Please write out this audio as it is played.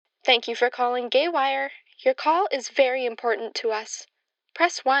Thank you for calling Gaywire. Your call is very important to us.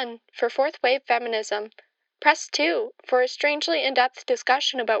 Press 1 for fourth wave feminism. Press 2 for a strangely in-depth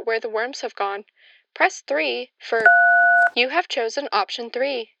discussion about where the worms have gone. Press 3 for... You have chosen option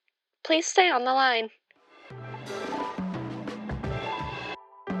 3. Please stay on the line.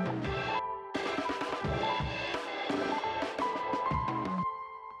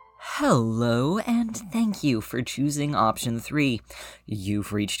 Hello, and thank you for choosing option 3.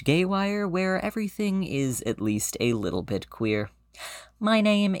 You've reached Gaywire, where everything is at least a little bit queer. My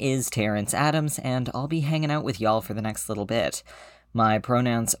name is Terrence Adams, and I'll be hanging out with y'all for the next little bit. My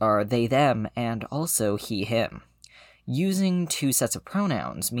pronouns are they, them, and also he, him. Using two sets of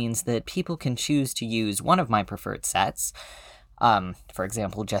pronouns means that people can choose to use one of my preferred sets, for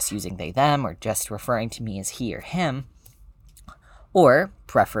example, just using they, them, or just referring to me as he or him, or,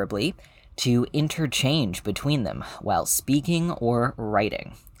 preferably, to interchange between them while speaking or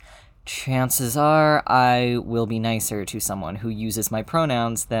writing. Chances are I will be nicer to someone who uses my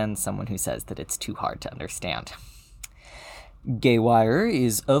pronouns than someone who says that it's too hard to understand. Gaywire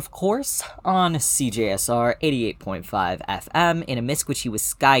is, of course, on CJSR 88.5 FM in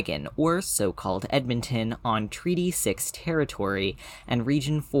Amiskwaciwâskahikan, or so-called Edmonton, on Treaty 6 territory and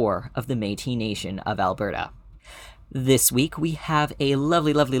Region 4 of the Métis Nation of Alberta. This week, we have a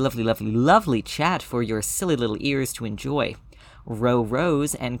lovely chat for your silly little ears to enjoy. Ro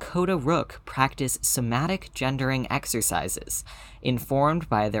Rose and Coda Rook practice somatic gendering exercises, informed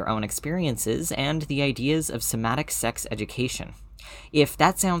by their own experiences and the ideas of somatic sex education. If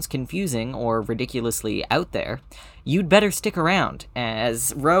that sounds confusing or ridiculously out there, you'd better stick around,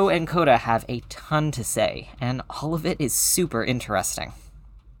 as Ro and Coda have a ton to say, and all of it is super interesting.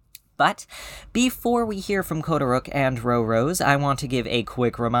 But before we hear from Coda Rook and Ro Rose, I want to give a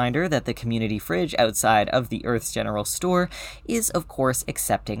quick reminder that the community fridge outside of the Earth's General Store is, of course,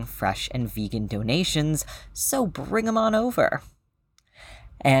 accepting fresh and vegan donations, so bring them on over.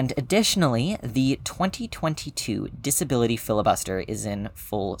 And additionally, the 2022 Disability Filibuster is in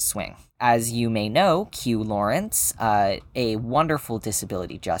full swing. As you may know, Q Lawrence, a wonderful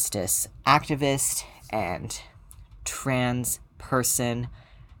disability justice activist and trans person,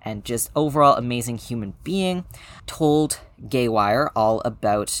 and just overall amazing human being, told Gaywire all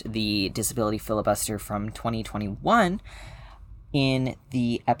about the disability filibuster from 2021 in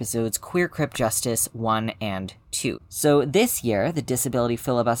the episodes Queer Crip Justice 1 and 2. So this year, the disability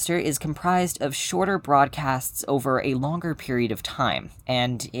filibuster is comprised of shorter broadcasts over a longer period of time,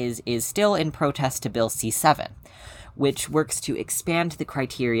 and is still in protest to Bill C-7, which works to expand the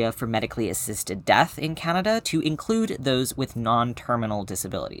criteria for medically assisted death in Canada to include those with non-terminal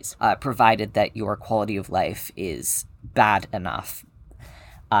disabilities, provided that your quality of life is bad enough.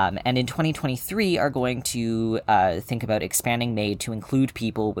 And in 2023 are going to think about expanding MAID to include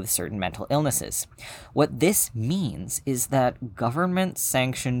people with certain mental illnesses. What this means is that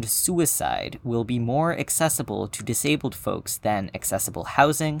government-sanctioned suicide will be more accessible to disabled folks than accessible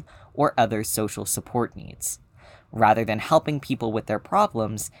housing or other social support needs. Rather than helping people with their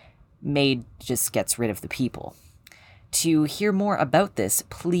problems, MAID just gets rid of the people. To hear more about this,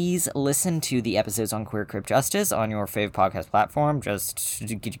 please listen to the episodes on Queer Crip Justice on your fave podcast platform. Just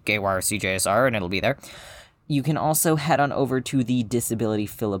Gaywire CJSR and it'll be there. You can also head on over to the Disability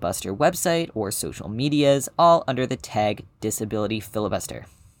Filibuster website or social medias, all under the tag Disability Filibuster.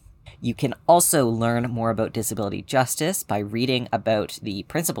 You can also learn more about disability justice by reading about the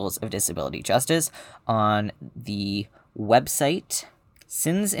principles of disability justice on the website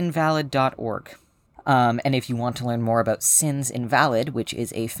sinsinvalid.org. And if you want to learn more about Sins Invalid, which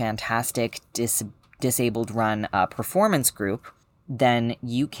is a fantastic disabled-run performance group, then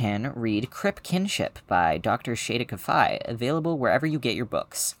you can read Crip Kinship by Dr. Shada Kafai, available wherever you get your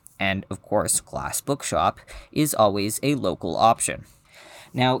books. And, of course, Glass Bookshop is always a local option.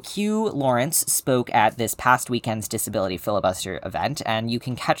 Now, Q Lawrence spoke at this past weekend's Disability Filibuster event, and you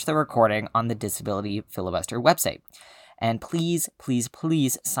can catch the recording on the Disability Filibuster website. And please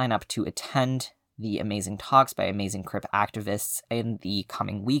sign up to attend the amazing talks by amazing Crip activists in the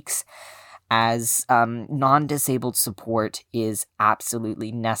coming weeks, as non-disabled support is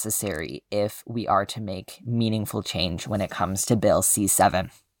absolutely necessary if we are to make meaningful change when it comes to Bill C-7.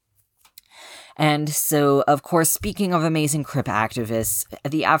 And so, of course, speaking of amazing Crip activists,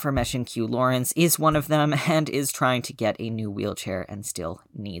 the aforementioned Q Lawrence is one of them and is trying to get a new wheelchair and still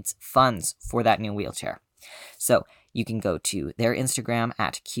needs funds for that new wheelchair. So you can go to their Instagram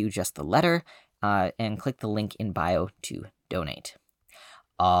at QJustTheLetter and click the link in bio to donate.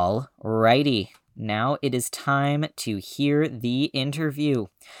 Alrighty, Now it is time to hear the interview.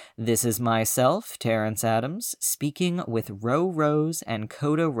 This is myself, Terrence Adams, speaking with Ro Rose and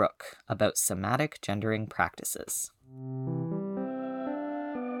Coda Rook about somatic gendering practices.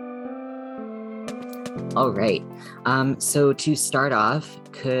 All right. So to start off,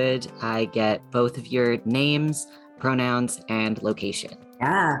 could I get both of your names, pronouns, and location?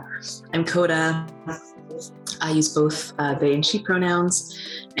 Yeah, I'm Coda. I use both they and she pronouns,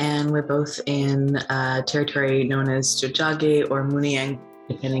 and we're both in territory known as Tiohtià:ke or Muniang,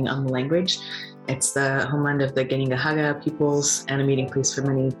 depending on the language. It's the homeland of the Kanien'kehá:ka peoples and a meeting place for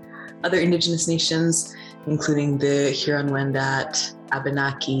many other indigenous nations, including the Huron-Wendat,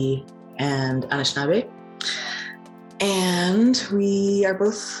 Abenaki, and Anishinaabe. And we are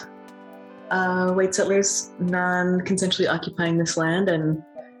both white settlers non-consensually occupying this land, and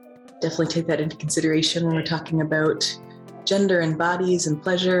definitely take that into consideration when we're talking about gender and bodies and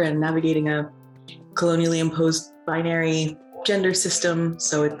pleasure and navigating a colonially imposed binary gender system.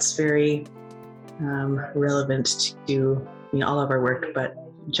 So it's very relevant to all of our work, but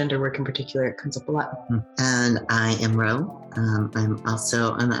gender work in particular, it comes up a lot. And I am Ro. I'm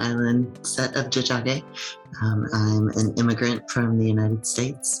also on the island set of Tiohtià:ke. I'm an immigrant from the United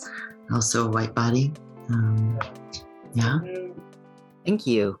States, also a white body. Yeah. Thank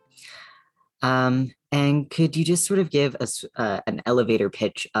you. And could you just sort of give us an elevator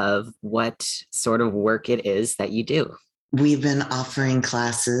pitch of what sort of work it is that you do? We've been offering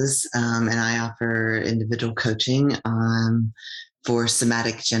classes, and I offer individual coaching for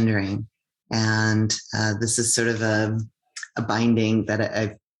somatic gendering. And this is sort of a binding that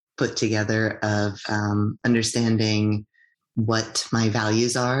I've put together of understanding what my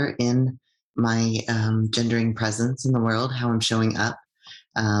values are in my gendering presence in the world, how I'm showing up,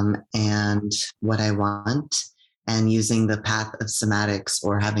 and what I want, and using the path of somatics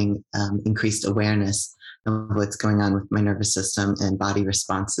or having increased awareness of what's going on with my nervous system and body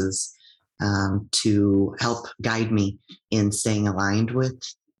responses to help guide me in staying aligned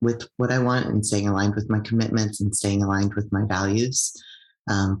with what I want and staying aligned with my commitments and staying aligned with my values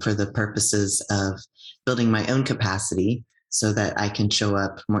for the purposes of building my own capacity so that I can show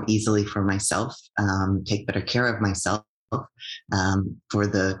up more easily for myself, take better care of myself, for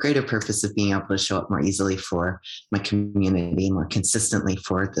the greater purpose of being able to show up more easily for my community, more consistently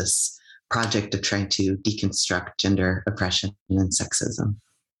for this project of trying to deconstruct gender oppression and sexism.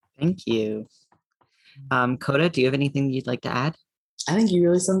 Thank you. Coda, do you have anything you'd like to add? I think you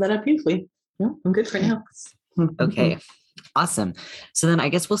really summed that up beautifully. No, I'm good for now. Okay, awesome. So then I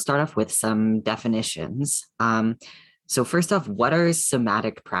guess we'll start off with some definitions. So first off, what are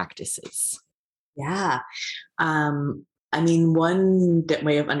somatic practices? Yeah. I mean, one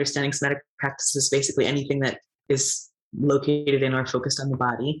way of understanding somatic practices is basically anything that is located in or focused on the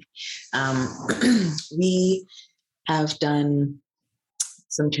body. We have done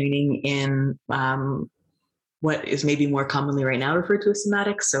some training in what is maybe more commonly right now referred to as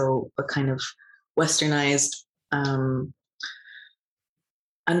somatic, so a kind of westernized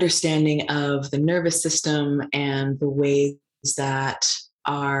understanding of the nervous system and the ways that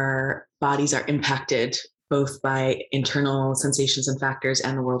our bodies are impacted both by internal sensations and factors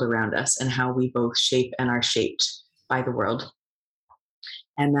and the world around us, and how we both shape and are shaped by the world.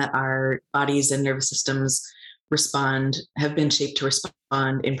 And that our bodies and nervous systems have been shaped to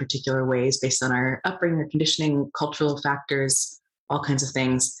respond in particular ways based on our upbringing, our conditioning, cultural factors, all kinds of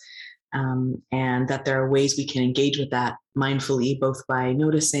things. And that there are ways we can engage with that mindfully, both by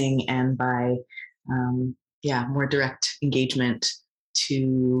noticing and by, more direct engagement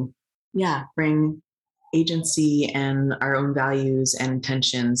to, bring agency and our own values and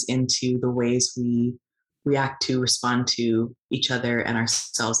intentions into the ways we react to, respond to each other and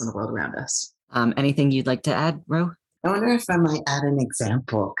ourselves and the world around us. Anything you'd like to add, Ro? I wonder if I might add an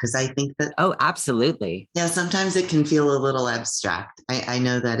example, because I think that... Oh, absolutely. Yeah, sometimes it can feel a little abstract. I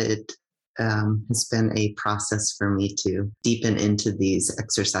know that it has been a process for me to deepen into these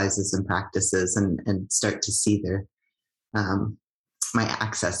exercises and practices and start to see their my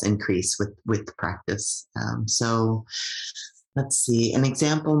access increase with the practice. So let's see. An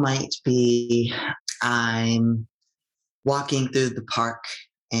example might be I'm walking through the park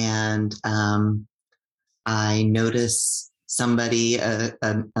and I notice somebody,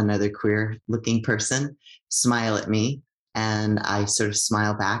 another queer looking person, smile at me, and I sort of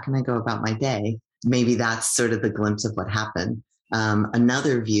smile back and I go about my day. Maybe that's sort of the glimpse of what happened.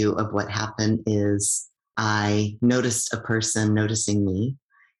 Another view of what happened is I noticed a person noticing me,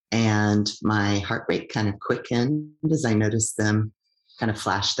 and my heart rate kind of quickened as I noticed them kind of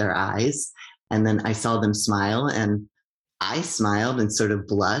flash their eyes. And then I saw them smile, and I smiled and sort of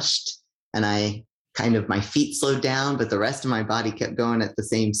blushed, and I kind of my feet slowed down, but the rest of my body kept going at the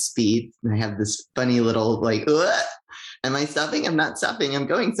same speed. And I have this funny little like, am I stopping? I'm not stopping. I'm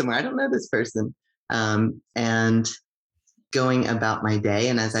going somewhere. I don't know this person. And going about my day.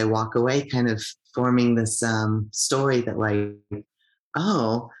 And as I walk away, kind of forming this story that like,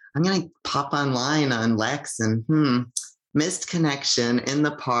 oh, I'm going to pop online on Lex and missed connection in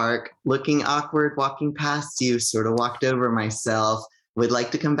the park, looking awkward, walking past you, sort of walked over myself, would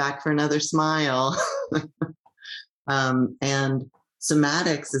like to come back for another smile. And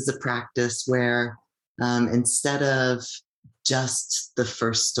somatics is a practice where instead of just the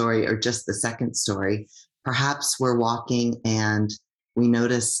first story or just the second story, perhaps we're walking and we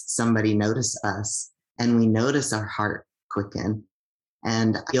notice somebody notice us and we notice our heart quicken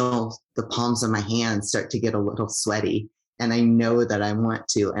and I feel the palms of my hands start to get a little sweaty. And I know that I want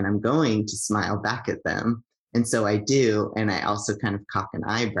to, and I'm going to smile back at them. And so I do. And I also kind of cock an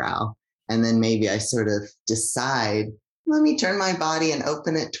eyebrow. And then maybe I sort of decide, let me turn my body and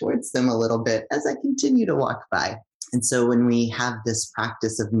open it towards them a little bit as I continue to walk by. And so when we have this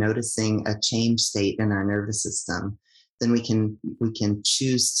practice of noticing a change state in our nervous system, then we can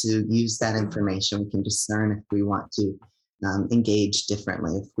choose to use that information. We can discern if we want to engage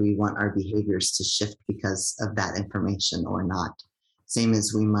differently, if we want our behaviors to shift because of that information or not. Same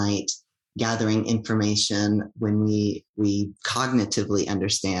as we might gathering information when we cognitively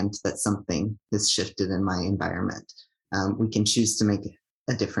understand that something has shifted in my environment. We can choose to make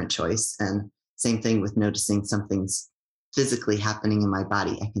a different choice. And same thing with noticing something's physically happening in my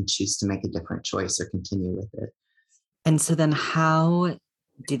body. I can choose to make a different choice or continue with it. And so then how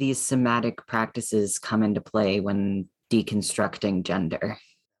do these somatic practices come into play when deconstructing gender?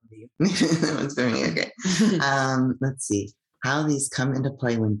 That was very okay. Let's see. How these come into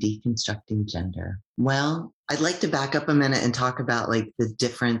play when deconstructing gender. Well, I'd like to back up a minute and talk about like the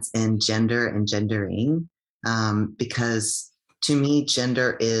difference in gender and gendering, because to me,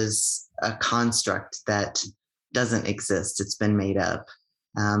 gender is a construct that doesn't exist. It's been made up,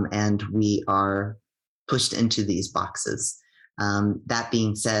 and we are pushed into these boxes. That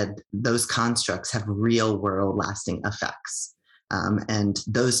being said, those constructs have real world lasting effects. And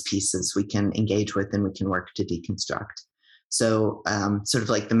those pieces we can engage with and we can work to deconstruct. So sort of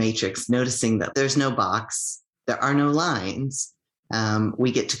like the Matrix, noticing that there's no box, there are no lines,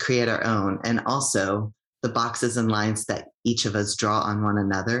 we get to create our own. And also the boxes and lines that each of us draw on one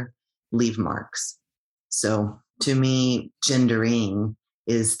another leave marks. So to me, gendering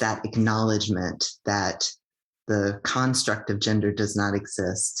is that acknowledgement that the construct of gender does not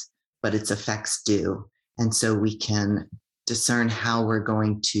exist, but its effects do. And so we can discern how we're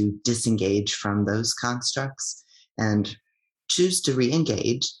going to disengage from those constructs and choose to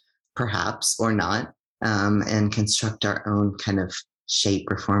re-engage, perhaps, or not, and construct our own kind of shape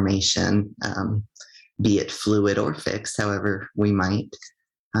or formation, be it fluid or fixed, however we might.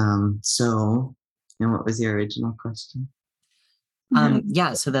 So, and what was your original question?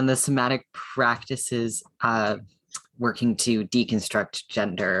 Yeah, so then the somatic practices working to deconstruct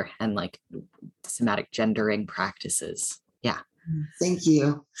gender and like somatic gendering practices. Yeah. Thank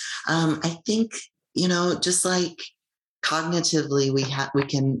you. I think, just like cognitively, we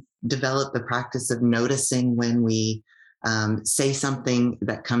can develop the practice of noticing when we say something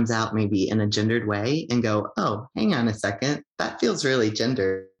that comes out maybe in a gendered way and go, oh, hang on a second, that feels really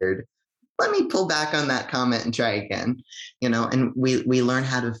gendered. Let me pull back on that comment and try again, and we learn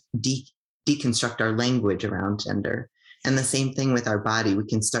how to deconstruct our language around gender. And the same thing with our body. We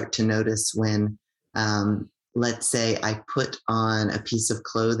can start to notice when, let's say I put on a piece of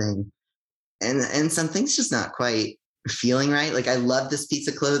clothing and something's just not quite feeling right. Like I love this piece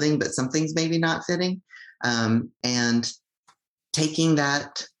of clothing, but something's maybe not fitting. And taking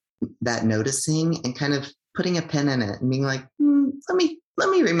that noticing and kind of putting a pin in it and being like, let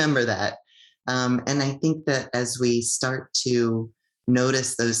me remember that. And I think that as we start to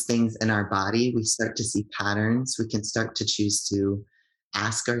notice those things in our body, we start to see patterns. We can start to choose to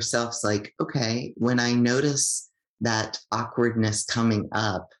ask ourselves like, okay, when I notice that awkwardness coming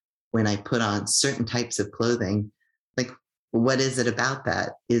up, when I put on certain types of clothing, like, what is it about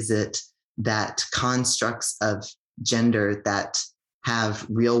that? Is it that constructs of gender that have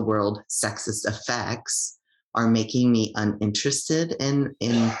real world sexist effects are making me uninterested in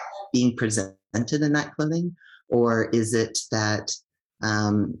being presented in that clothing? Or is it that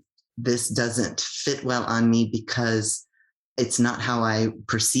this doesn't fit well on me because it's not how I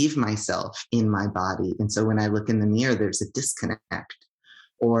perceive myself in my body? And so when I look in the mirror, there's a disconnect.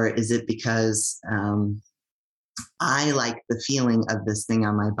 Or is it because I like the feeling of this thing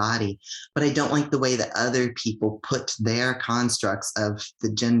on my body, but I don't like the way that other people put their constructs of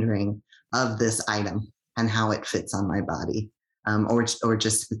the gendering of this item and how it fits on my body, or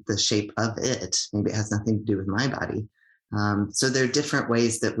just the shape of it. Maybe it has nothing to do with my body. So there are different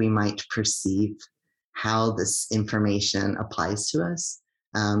ways that we might perceive how this information applies to us.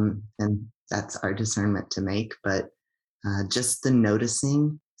 And that's our discernment to make. But just the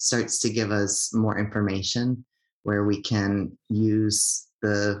noticing starts to give us more information where we can use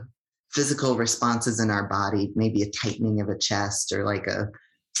the physical responses in our body, maybe a tightening of a chest, or like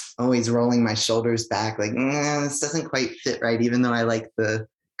always rolling my shoulders back, like, this doesn't quite fit right, even though I like the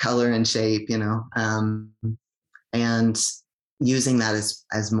color and shape, and using that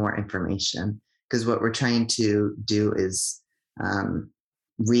as more information. Because what we're trying to do is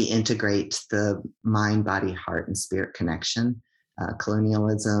reintegrate the mind, body, heart, and spirit connection.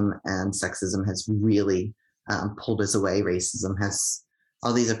 Colonialism and sexism has really pulled us away. Racism has,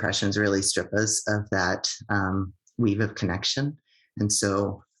 all these oppressions really strip us of that weave of connection. And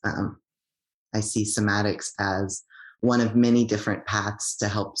so I see somatics as one of many different paths to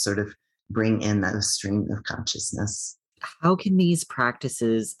help sort of bring in that stream of consciousness. How can these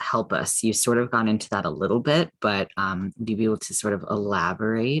practices help us? You sort of gone into that a little bit, but would you be able to sort of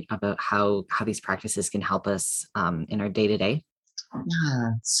elaborate about how these practices can help us in our day-to-day?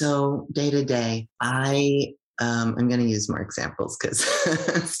 Yeah. So day-to-day, I'm going to use more examples because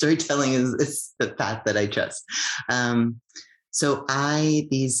storytelling is the path that I trust. So I,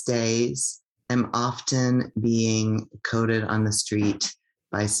 these days, am often being coded on the street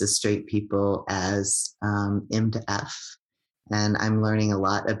by cis straight people as M to F. And I'm learning a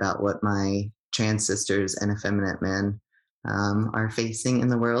lot about what my trans sisters and effeminate men are facing in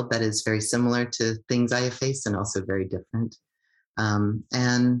the world that is very similar to things I have faced and also very different.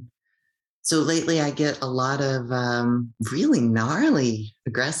 And so lately I get a lot of really gnarly,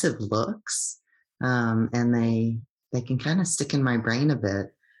 aggressive looks, and they can kind of stick in my brain a bit.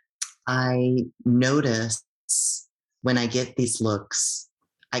 I notice when I get these looks,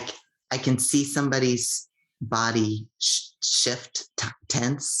 I can see somebody's body shift,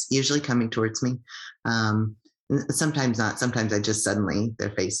 tense, usually coming towards me. Sometimes not. Sometimes I just suddenly,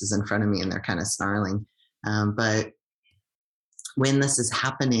 their face is in front of me and they're kind of snarling. But when this is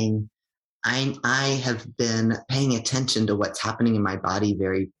happening, I have been paying attention to what's happening in my body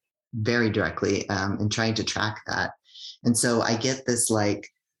very, very directly, and trying to track that. And so I get this like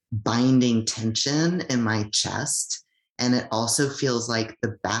binding tension in my chest. And it also feels like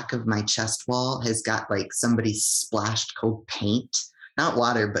the back of my chest wall has got like somebody splashed cold paint, not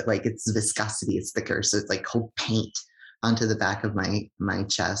water, but like it's viscosity, it's thicker. So it's like cold paint onto the back of my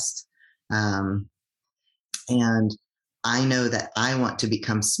chest. And I know that I want to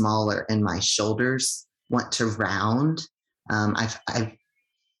become smaller and my shoulders want to round. I've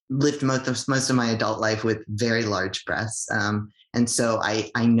lived most of my adult life with very large breasts. And so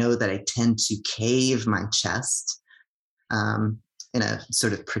I know that I tend to cave my chest in a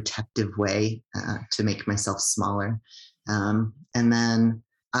sort of protective way to make myself smaller. And then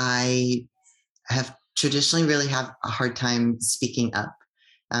I have traditionally really have a hard time speaking up.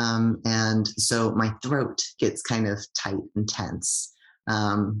 And so my throat gets kind of tight and tense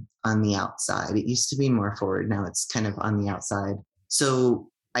on the outside. It used to be more forward. Now it's kind of on the outside. So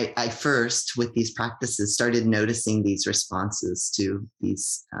I first, with these practices, started noticing these responses to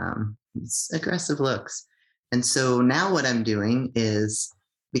these aggressive looks. And so now what I'm doing is,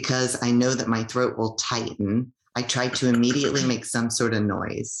 because I know that my throat will tighten, I try to immediately make some sort of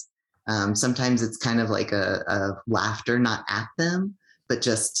noise. Sometimes it's kind of like a laughter, not at them, but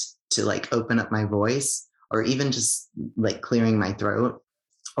just to like open up my voice, or even just like clearing my throat.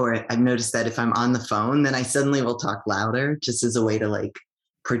 Or I've noticed that if I'm on the phone, then I suddenly will talk louder, just as a way to like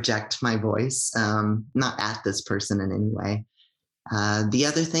project my voice, not at this person in any way. The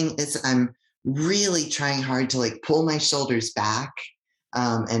other thing is I'm really trying hard to like pull my shoulders back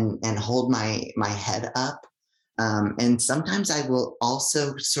and hold my head up. And sometimes I will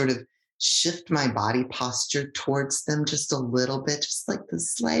also sort of shift my body posture towards them just a little bit, just like the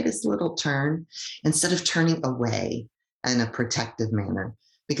slightest little turn, instead of turning away in a protective manner.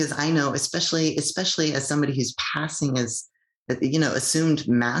 Because I know, especially as somebody who's passing as, assumed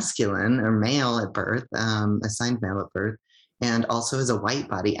masculine or male at birth, assigned male at birth, and also as a white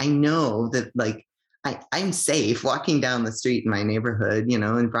body, I know that like I'm safe walking down the street in my neighborhood,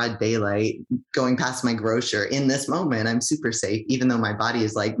 in broad daylight, going past my grocer. In this moment, I'm super safe, even though my body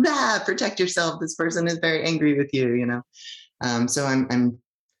is like, protect yourself. This person is very angry with you, So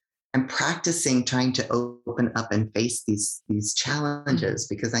I'm practicing trying to open up and face these challenges,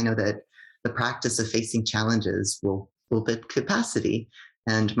 because I know that the practice of facing challenges will build capacity.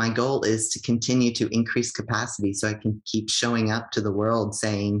 And my goal is to continue to increase capacity so I can keep showing up to the world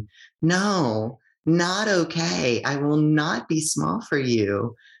saying, no, not okay. I will not be small for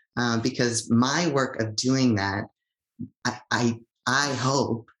you. Because my work of doing that, I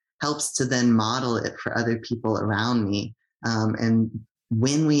hope, helps to then model it for other people around me. And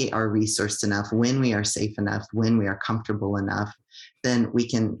when we are resourced enough, when we are safe enough, when we are comfortable enough, then we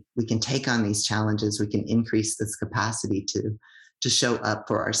can take on these challenges. We can increase this capacity to show up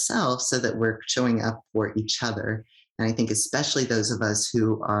for ourselves so that we're showing up for each other. And I think especially those of us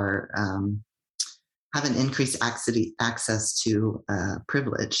who are have an increased access to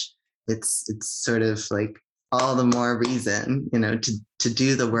privilege, it's sort of like all the more reason, to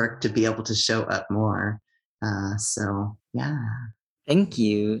do the work, to be able to show up more. So yeah. Thank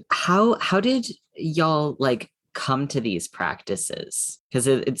you. How did y'all come to these practices? Because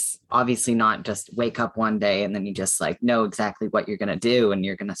it's obviously not just wake up one day and then you just know exactly what you're going to do and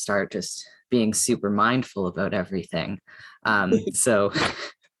you're going to start just being super mindful about everything. So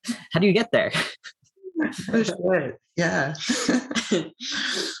how do you get there? Yeah.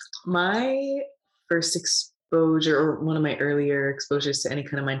 My first exposure, or one of my earlier exposures to any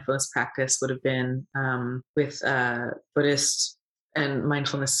kind of mindfulness practice, would have been with Buddhist and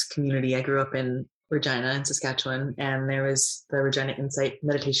mindfulness community. I grew up in Regina in Saskatchewan, and there was the Regina Insight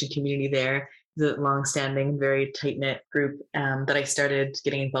meditation community there, the long-standing, very tight-knit group that I started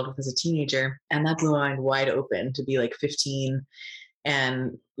getting involved with as a teenager. And that blew my mind wide open to be 15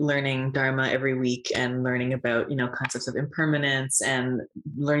 and learning Dharma every week and learning about, concepts of impermanence and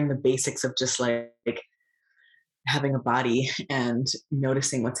learning the basics of just having a body and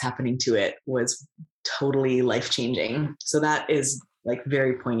noticing what's happening to it was totally life-changing. So that is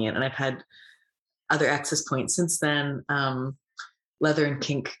very poignant. And I've had other access points since then. Leather and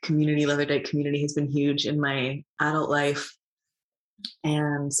kink community, leather dyke community has been huge in my adult life.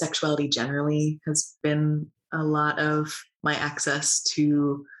 And sexuality generally has been a lot of my access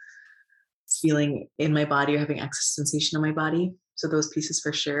to feeling in my body or having access to sensation in my body. So those pieces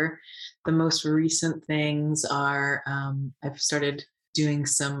for sure. The most recent things are I've started doing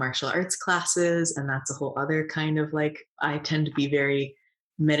some martial arts classes, and that's a whole other kind of I tend to be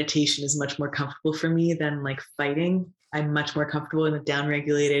meditation is much more comfortable for me than fighting. I'm much more comfortable in a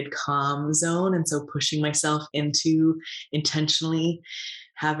downregulated, calm zone. And so pushing myself into intentionally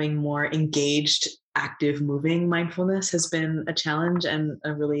having more engaged, active, moving mindfulness has been a challenge and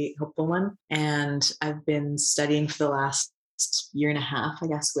a really helpful one. And I've been studying for the last year and a half, I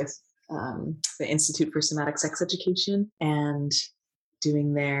guess, with the Institute for Somatic Sex Education and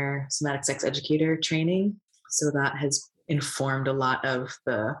doing their somatic sex educator training. So that has informed a lot of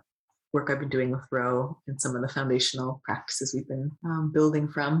the work I've been doing with Ro and some of the foundational practices we've been building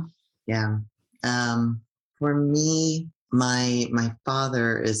from. Yeah. For me, my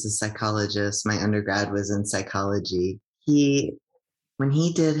father is a psychologist. My undergrad was in psychology. When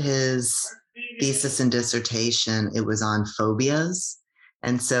he did his thesis and dissertation, it was on phobias.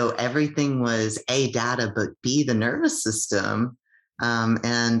 And so everything was A, data, but B, the nervous system.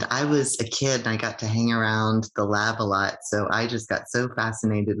 And I was a kid and I got to hang around the lab a lot. So I just got so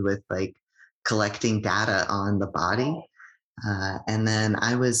fascinated with collecting data on the body. And then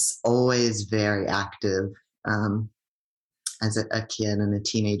I was always very active as a kid and a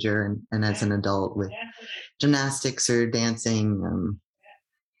teenager and as an adult with gymnastics or dancing,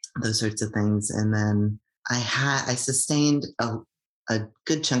 those sorts of things. And then I sustained a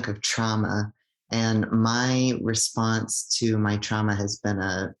good chunk of trauma. And my response to my trauma has been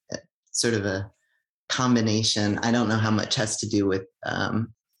a sort of a combination. I don't know how much has to do with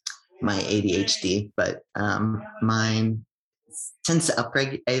my ADHD, but mine tends to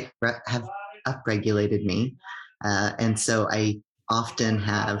have upregulated me. And so I often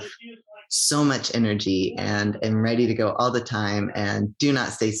have so much energy and am ready to go all the time and do not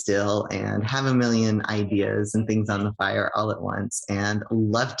stay still and have a million ideas and things on the fire all at once and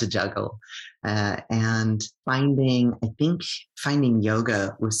love to juggle. And finding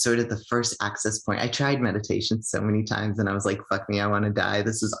yoga was sort of the first access point. I tried meditation so many times and I was like, fuck me, I want to die.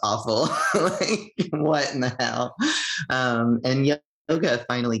 This is awful. What in the hell? And yoga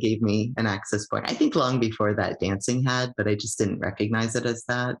finally gave me an access point. I think long before that dancing had, but I just didn't recognize it as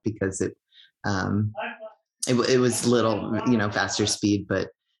that because it was little, faster speed. But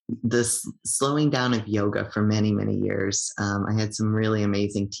this slowing down of yoga for many, many years, I had some really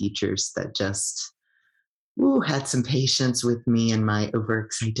amazing teachers that just had some patience with me and my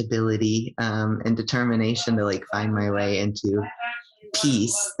overexcitability and determination to find my way into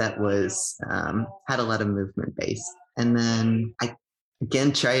peace that was had a lot of movement base. And then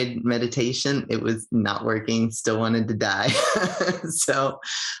again, tried meditation. It was not working, still wanted to die. So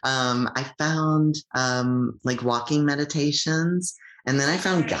I found like walking meditations. And then I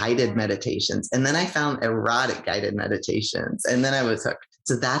found guided meditations. And then I found erotic guided meditations. And then I was hooked.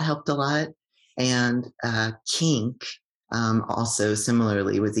 So that helped a lot. And kink also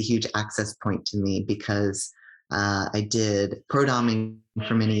similarly was a huge access point to me because I did pro-doming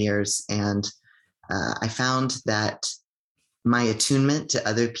for many years. And I found that my attunement to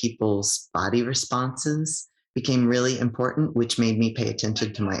other people's body responses became really important, which made me pay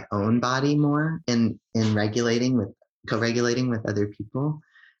attention to my own body more in co-regulating with other people.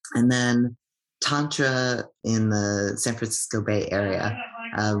 And then Tantra in the San Francisco Bay Area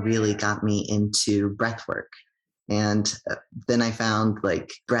really got me into breath work. And then I found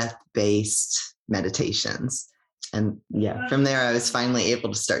like breath-based meditations. And yeah, from there, I was finally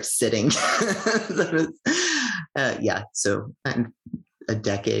able to start sitting. So a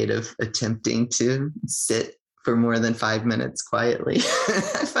decade of attempting to sit for more than 5 minutes quietly.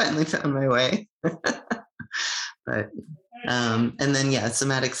 I finally found my way. But and then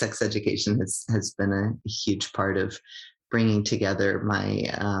somatic sex education has been a huge part of bringing together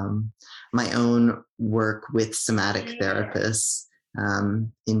my my own work with somatic therapists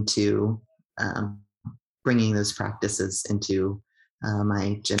into bringing those practices into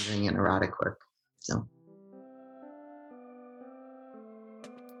my gendering and erotic work. So.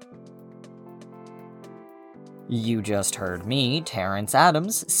 You just heard me, Terrence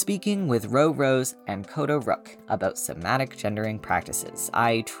Adams, speaking with Ro Rose and Coda Rook about somatic gendering practices.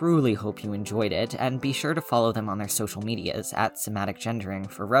 I truly hope you enjoyed it, and be sure to follow them on their social medias at Somatic Gendering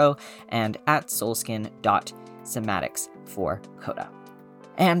for Ro and at soulskin.somatics for Coda.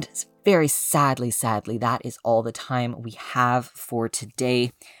 And very sadly, that is all the time we have for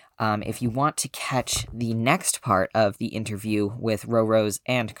today. If you want to catch the next part of the interview with Ro Rose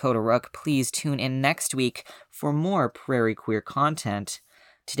and Coda Rook, please tune in next week for more Prairie Queer content.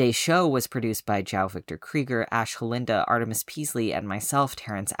 Today's show was produced by Joao Victor Krieger, Ash Halinda, Artemis Peasley, and myself,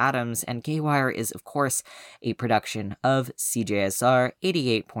 Terrence Adams, and Gaywire is, of course, a production of CJSR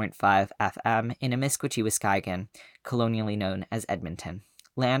 88.5 FM in Amiskwaciy, Wisconsin, colonially known as Edmonton.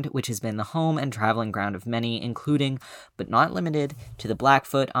 Land which has been the home and traveling ground of many, including, but not limited to, the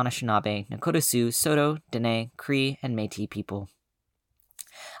Blackfoot, Anishinaabe, Nakota Sioux, Saulteaux, Dene, Cree, and Métis people.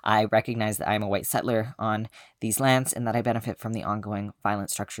 I recognize that I am a white settler on these lands and that I benefit from the ongoing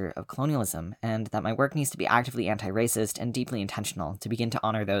violent structure of colonialism, and that my work needs to be actively anti-racist and deeply intentional to begin to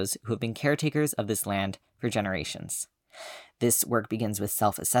honor those who have been caretakers of this land for generations. This work begins with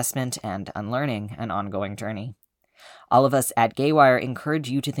self-assessment and unlearning, an ongoing journey. All of us at Gaywire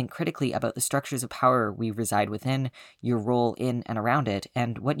encourage you to think critically about the structures of power we reside within, your role in and around it,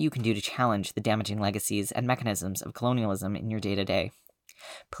 and what you can do to challenge the damaging legacies and mechanisms of colonialism in your day-to-day.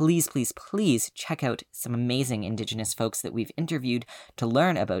 Please, please, please check out some amazing Indigenous folks that we've interviewed to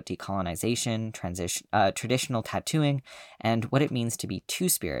learn about decolonization, traditional tattooing, and what it means to be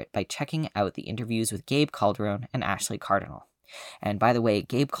Two-Spirit by checking out the interviews with Gabe Calderon and Ashley Cardinal. And by the way,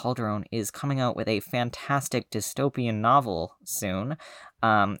 Gabe Calderon is coming out with a fantastic dystopian novel soon,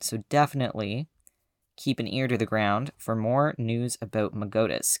 so definitely keep an ear to the ground for more news about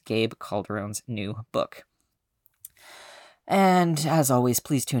Magotas, Gabe Calderon's new book. And as always,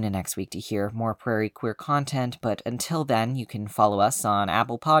 please tune in next week to hear more Prairie Queer content, but until then, you can follow us on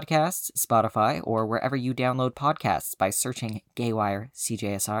Apple Podcasts, Spotify, or wherever you download podcasts by searching Gaywire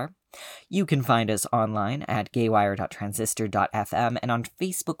CJSR. You can find us online at gaywire.transistor.fm and on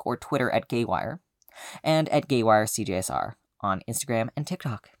Facebook or Twitter at Gaywire, and at Gaywire CJSR on Instagram and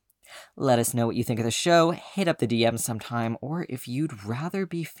TikTok. Let us know what you think of the show, hit up the DM sometime, or if you'd rather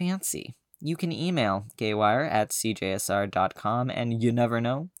be fancy, you can email gaywire@cjsr.com, and you never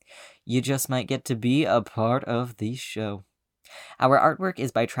know, you just might get to be a part of the show. Our artwork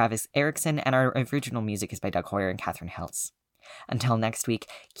is by Travis Erickson, and our original music is by Doug Hoyer and Catherine Hills. Until next week,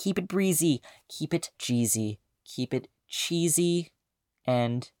 keep it breezy, keep it cheesy, keep it cheesy,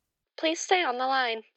 and Please stay on the line.